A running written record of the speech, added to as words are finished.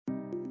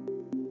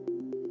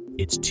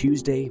It's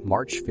Tuesday,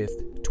 March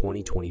 5th,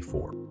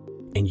 2024,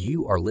 and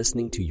you are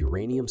listening to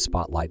Uranium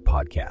Spotlight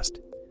podcast,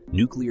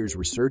 Nuclear's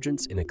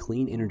Resurgence in a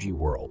Clean Energy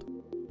World,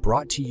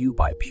 brought to you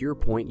by Pure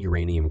Point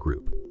Uranium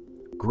Group.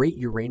 Great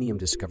uranium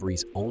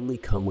discoveries only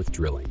come with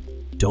drilling.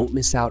 Don't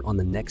miss out on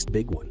the next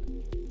big one.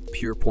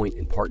 Pure Point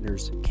and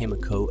partners,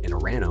 Cameco and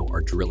Orano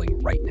are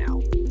drilling right now.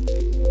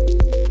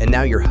 And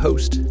now your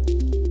host,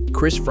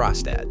 Chris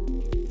Frostad.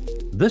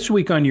 This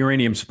week on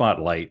Uranium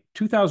Spotlight,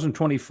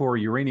 2024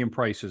 uranium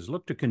prices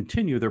look to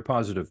continue their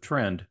positive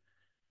trend.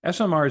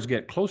 SMRs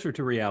get closer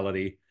to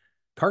reality.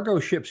 Cargo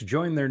ships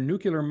join their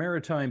nuclear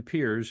maritime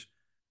peers.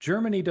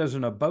 Germany does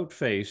an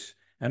about-face,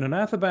 and an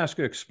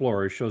Athabasca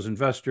explorer shows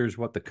investors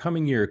what the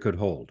coming year could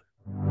hold.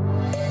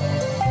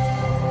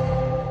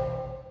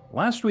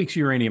 Last week's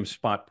uranium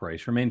spot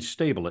price remained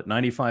stable at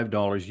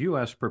 $95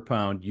 US per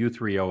pound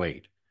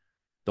U3O8.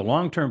 The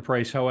long-term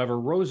price, however,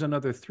 rose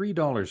another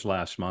 $3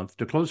 last month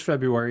to close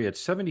February at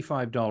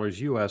 $75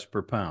 US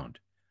per pound.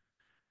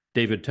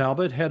 David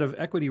Talbot, head of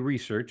equity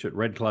research at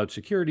Red Cloud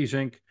Securities,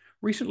 Inc.,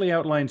 recently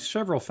outlined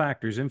several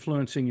factors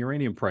influencing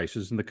uranium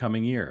prices in the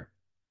coming year.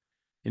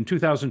 In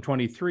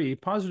 2023,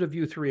 positive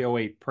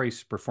U3O8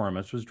 price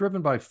performance was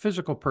driven by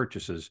physical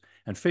purchases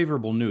and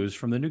favorable news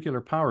from the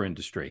nuclear power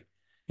industry,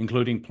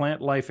 including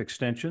plant life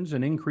extensions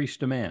and increased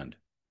demand.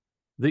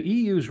 The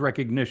EU's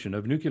recognition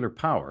of nuclear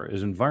power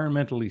as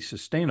environmentally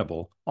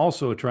sustainable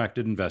also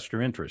attracted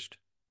investor interest.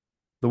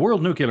 The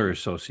World Nuclear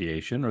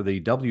Association, or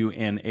the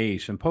WNA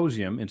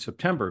Symposium in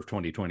September of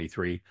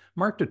 2023,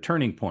 marked a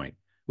turning point,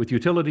 with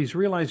utilities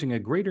realizing a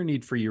greater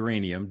need for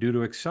uranium due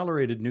to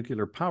accelerated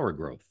nuclear power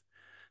growth.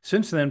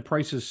 Since then,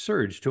 prices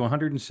surged to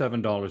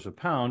 $107 a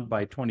pound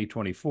by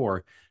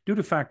 2024 due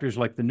to factors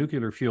like the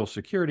Nuclear Fuel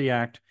Security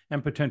Act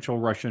and potential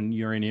Russian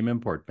uranium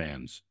import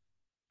bans.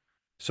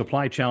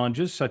 Supply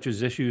challenges, such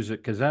as issues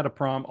at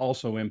Kazatomprom,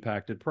 also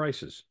impacted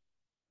prices.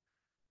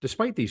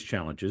 Despite these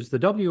challenges, the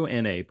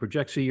WNA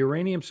projects a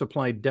uranium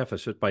supply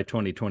deficit by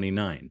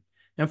 2029,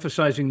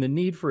 emphasizing the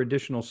need for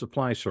additional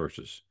supply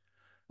sources.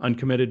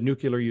 Uncommitted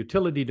nuclear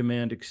utility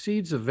demand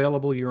exceeds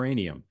available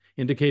uranium,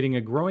 indicating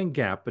a growing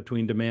gap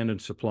between demand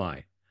and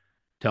supply.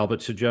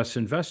 Talbot suggests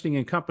investing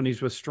in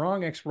companies with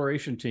strong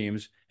exploration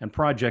teams and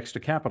projects to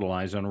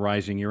capitalize on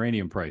rising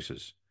uranium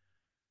prices.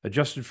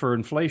 Adjusted for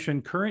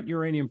inflation, current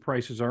uranium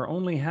prices are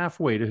only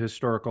halfway to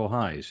historical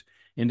highs,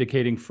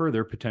 indicating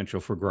further potential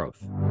for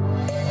growth.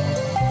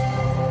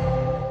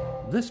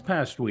 This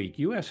past week,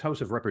 U.S.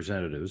 House of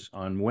Representatives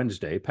on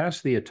Wednesday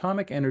passed the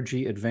Atomic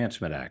Energy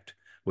Advancement Act,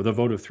 with a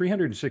vote of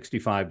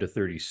 365 to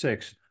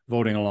 36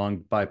 voting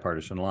along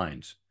bipartisan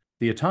lines.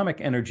 The Atomic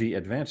Energy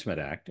Advancement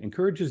Act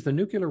encourages the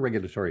Nuclear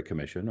Regulatory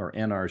Commission, or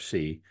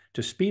NRC,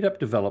 to speed up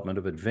development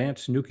of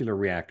advanced nuclear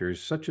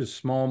reactors such as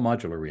small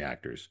modular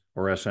reactors,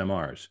 or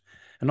SMRs,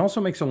 and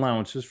also makes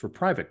allowances for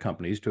private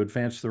companies to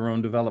advance their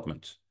own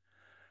developments.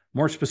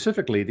 More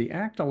specifically, the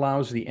Act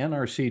allows the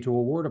NRC to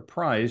award a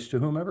prize to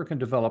whomever can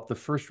develop the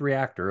first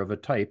reactor of a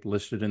type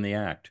listed in the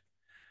Act.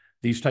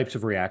 These types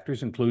of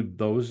reactors include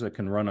those that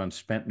can run on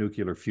spent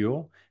nuclear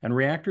fuel and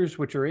reactors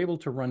which are able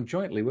to run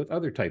jointly with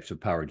other types of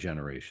power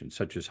generation,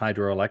 such as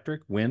hydroelectric,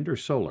 wind, or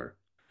solar.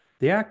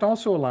 The Act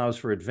also allows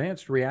for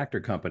advanced reactor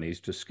companies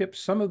to skip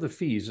some of the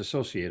fees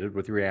associated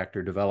with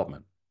reactor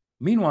development.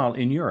 Meanwhile,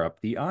 in Europe,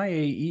 the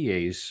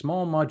IAEA's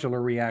Small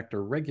Modular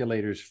Reactor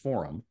Regulators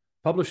Forum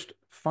published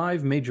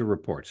 5 major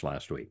reports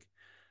last week.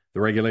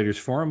 The Regulators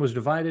Forum was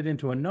divided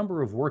into a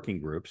number of working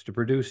groups to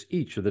produce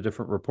each of the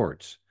different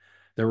reports.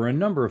 There were a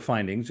number of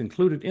findings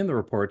included in the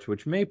reports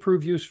which may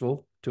prove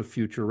useful to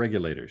future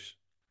regulators.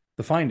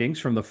 The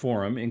findings from the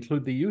forum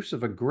include the use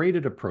of a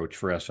graded approach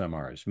for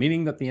SMRs,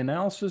 meaning that the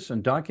analysis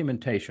and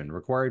documentation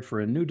required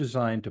for a new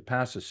design to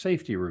pass a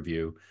safety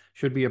review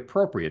should be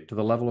appropriate to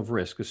the level of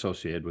risk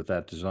associated with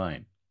that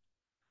design.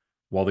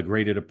 While the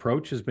graded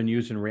approach has been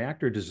used in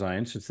reactor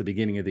design since the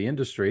beginning of the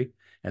industry,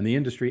 and the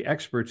industry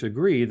experts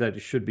agree that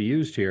it should be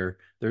used here,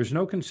 there is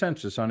no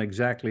consensus on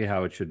exactly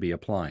how it should be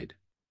applied.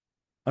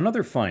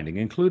 Another finding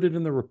included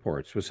in the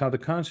reports was how the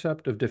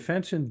concept of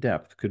defense in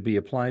depth could be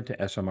applied to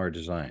SMR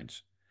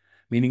designs,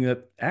 meaning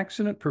that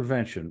accident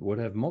prevention would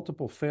have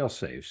multiple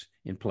fail-safes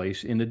in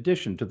place in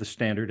addition to the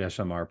standard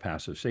SMR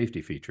passive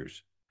safety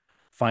features.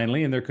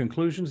 Finally, in their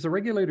conclusions, the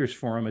Regulators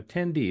Forum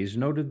attendees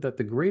noted that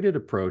the graded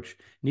approach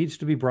needs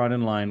to be brought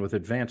in line with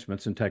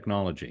advancements in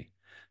technology,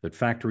 that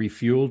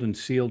factory-fueled and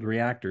sealed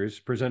reactors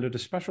presented a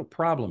special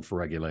problem for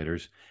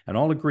regulators, and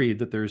all agreed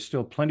that there is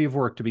still plenty of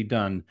work to be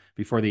done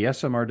before the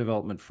SMR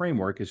development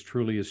framework is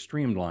truly as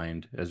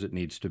streamlined as it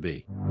needs to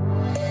be.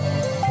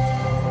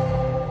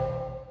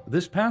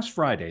 This past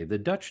Friday, the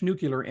Dutch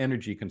nuclear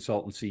energy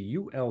consultancy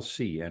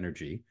ULC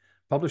Energy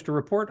published a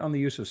report on the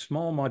use of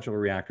small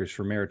modular reactors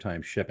for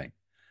maritime shipping.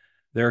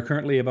 There are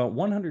currently about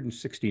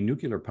 160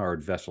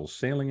 nuclear-powered vessels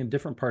sailing in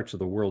different parts of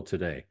the world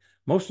today.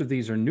 Most of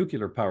these are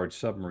nuclear-powered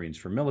submarines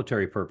for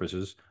military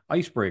purposes,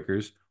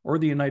 icebreakers, or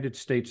the United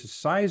States'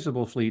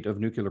 sizable fleet of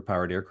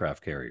nuclear-powered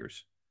aircraft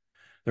carriers.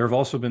 There have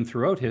also been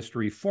throughout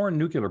history 4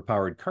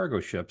 nuclear-powered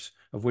cargo ships,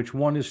 of which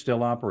one is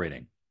still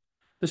operating.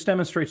 This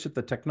demonstrates that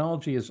the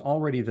technology is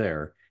already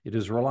there, it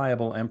is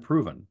reliable and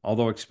proven,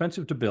 although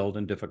expensive to build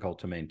and difficult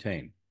to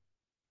maintain.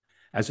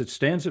 As it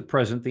stands at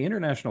present, the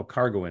international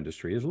cargo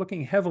industry is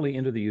looking heavily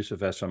into the use of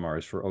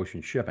SMRs for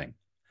ocean shipping.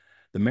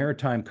 The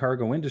maritime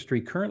cargo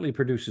industry currently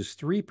produces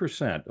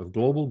 3% of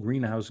global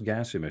greenhouse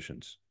gas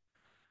emissions.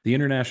 The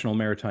International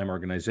Maritime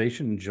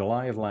Organization in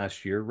July of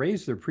last year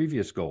raised their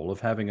previous goal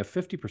of having a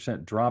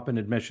 50% drop in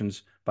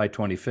emissions by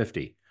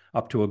 2050,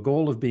 up to a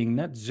goal of being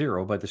net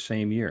zero by the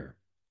same year.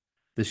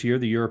 This year,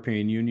 the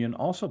European Union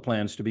also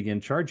plans to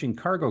begin charging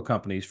cargo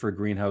companies for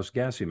greenhouse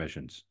gas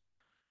emissions.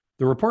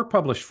 The report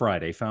published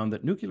Friday found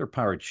that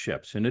nuclear-powered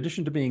ships, in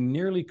addition to being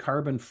nearly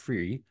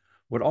carbon-free,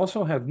 would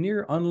also have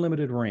near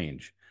unlimited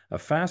range, a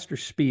faster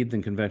speed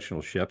than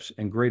conventional ships,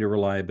 and greater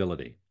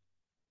reliability.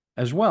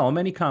 As well,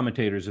 many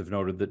commentators have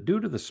noted that due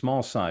to the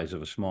small size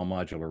of a small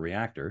modular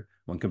reactor,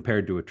 when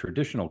compared to a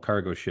traditional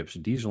cargo ship's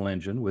diesel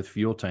engine with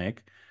fuel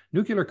tank,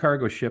 nuclear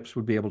cargo ships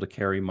would be able to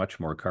carry much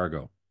more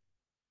cargo.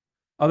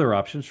 Other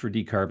options for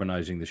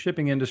decarbonizing the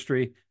shipping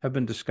industry have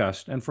been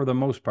discussed and for the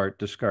most part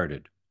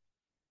discarded.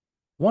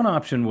 One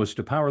option was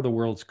to power the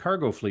world's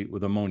cargo fleet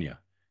with ammonia.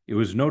 It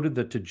was noted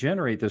that to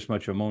generate this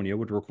much ammonia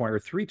would require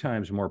 3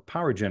 times more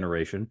power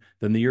generation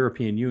than the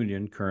European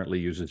Union currently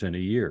uses in a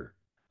year.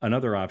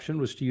 Another option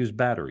was to use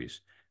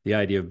batteries. The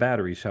idea of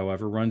batteries,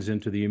 however, runs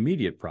into the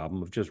immediate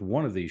problem of just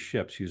one of these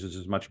ships uses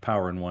as much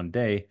power in one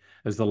day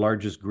as the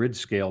largest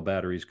grid-scale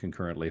batteries can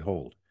currently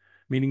hold,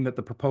 meaning that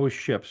the proposed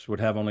ships would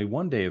have only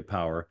 1 day of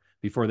power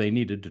before they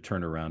needed to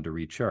turn around to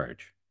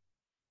recharge.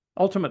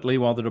 Ultimately,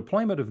 while the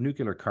deployment of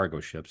nuclear cargo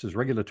ships has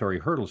regulatory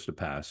hurdles to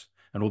pass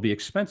and will be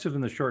expensive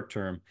in the short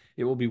term,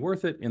 it will be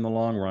worth it in the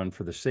long run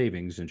for the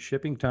savings in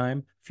shipping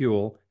time,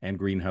 fuel, and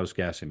greenhouse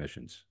gas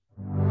emissions.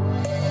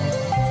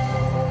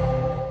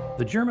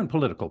 The German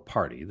political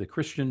party, the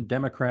Christian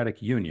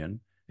Democratic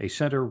Union, a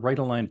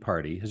center-right-aligned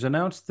party, has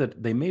announced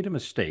that they made a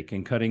mistake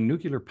in cutting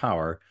nuclear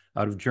power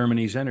out of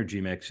Germany's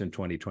energy mix in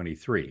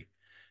 2023.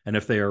 And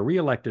if they are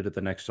re-elected at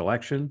the next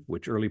election,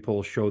 which early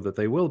polls show that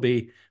they will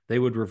be, they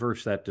would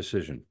reverse that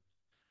decision.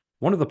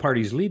 One of the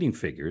party's leading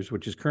figures,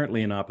 which is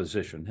currently in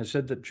opposition, has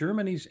said that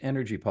Germany's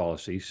energy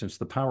policy since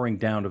the powering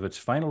down of its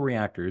final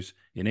reactors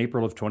in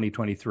April of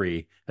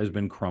 2023 has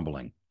been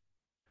crumbling.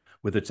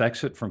 With its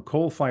exit from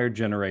coal-fired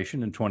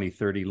generation in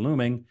 2030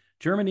 looming,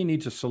 Germany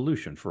needs a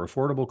solution for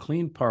affordable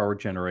clean power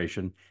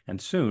generation, and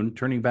soon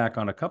turning back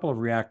on a couple of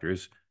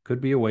reactors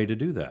could be a way to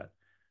do that.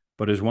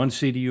 But as one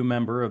CDU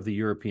member of the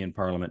European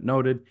Parliament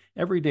noted,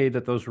 every day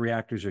that those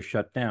reactors are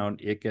shut down,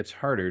 it gets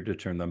harder to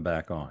turn them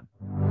back on.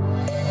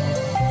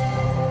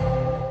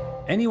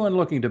 Anyone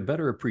looking to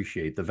better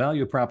appreciate the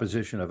value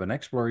proposition of an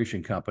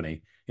exploration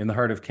company in the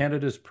heart of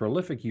Canada's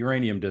prolific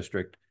uranium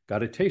district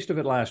got a taste of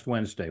it last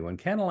Wednesday when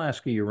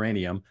Canalaska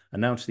Uranium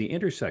announced the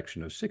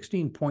intersection of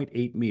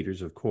 16.8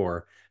 meters of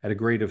core at a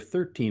grade of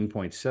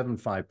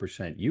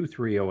 13.75%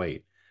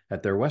 U3O8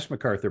 at their West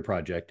MacArthur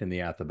project in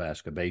the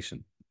Athabasca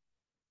Basin.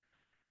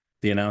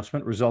 The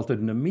announcement resulted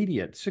in an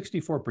immediate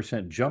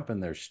 64% jump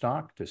in their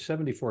stock to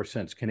 74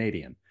 cents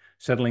Canadian,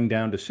 settling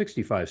down to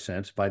 65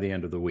 cents by the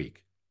end of the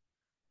week.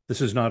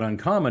 This is not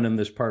uncommon in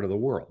this part of the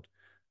world.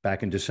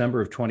 Back in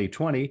December of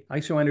 2020,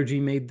 IsoEnergy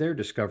made their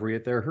discovery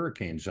at their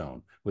hurricane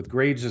zone, with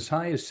grades as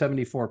high as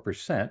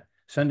 74%,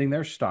 sending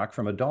their stock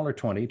from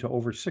 $1.20 to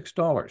over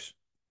 $6.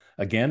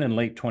 Again, in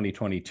late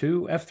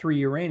 2022, F3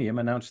 Uranium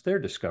announced their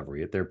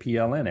discovery at their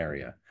PLN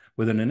area,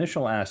 with an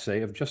initial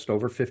assay of just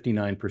over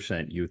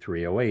 59%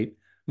 U3O8,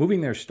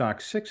 moving their stock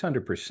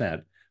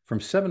 600% from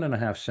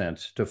 7.5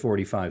 cents to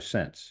 45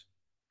 cents.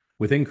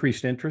 With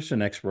increased interest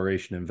in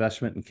exploration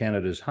investment in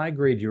Canada's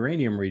high-grade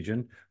uranium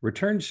region,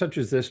 returns such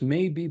as this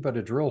may be but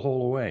a drill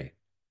hole away.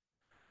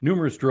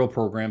 Numerous drill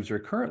programs are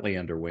currently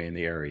underway in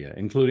the area,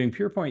 including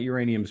PurePoint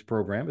Uranium's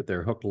program at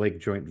their Hook Lake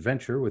joint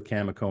venture with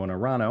Cameco and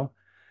Orano.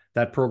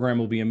 That program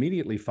will be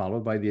immediately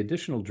followed by the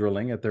additional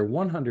drilling at their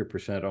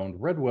 100%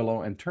 owned Red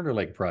Willow and Turner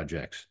Lake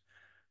projects.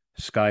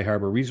 Sky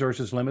Harbor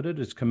Resources Limited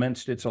has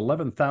commenced its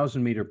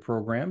 11,000-meter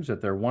programs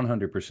at their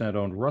 100%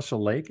 owned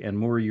Russell Lake and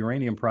Moore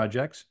uranium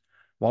projects,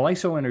 while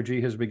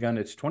IsoEnergy has begun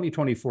its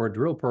 2024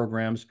 drill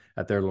programs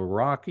at their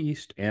LaRock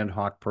East and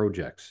Hawk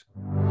projects.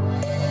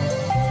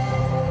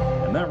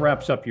 And that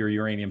wraps up your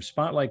Uranium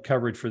Spotlight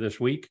coverage for this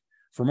week.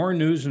 For more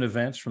news and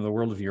events from the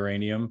world of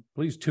uranium,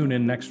 please tune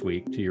in next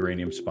week to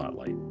Uranium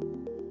Spotlight.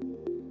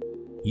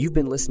 You've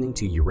been listening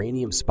to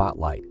Uranium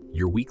Spotlight,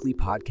 your weekly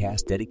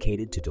podcast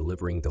dedicated to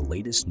delivering the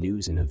latest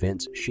news and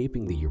events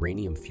shaping the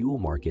uranium fuel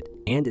market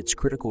and its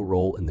critical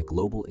role in the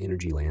global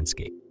energy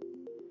landscape.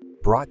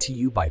 Brought to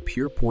you by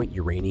PurePoint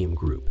Uranium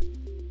Group.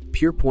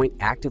 PurePoint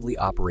actively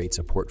operates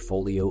a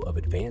portfolio of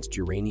advanced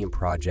uranium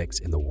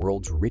projects in the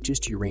world's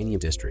richest uranium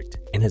district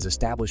and has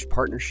established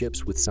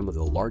partnerships with some of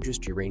the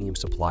largest uranium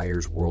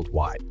suppliers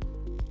worldwide.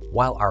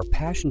 While our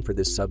passion for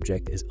this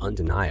subject is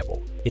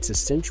undeniable, it's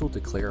essential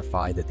to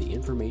clarify that the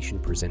information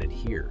presented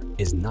here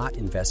is not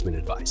investment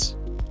advice.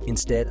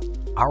 Instead,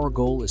 our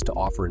goal is to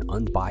offer an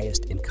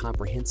unbiased and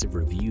comprehensive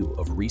review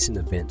of recent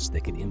events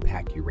that could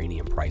impact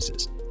uranium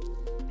prices.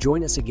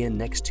 Join us again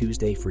next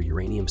Tuesday for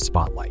Uranium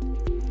Spotlight.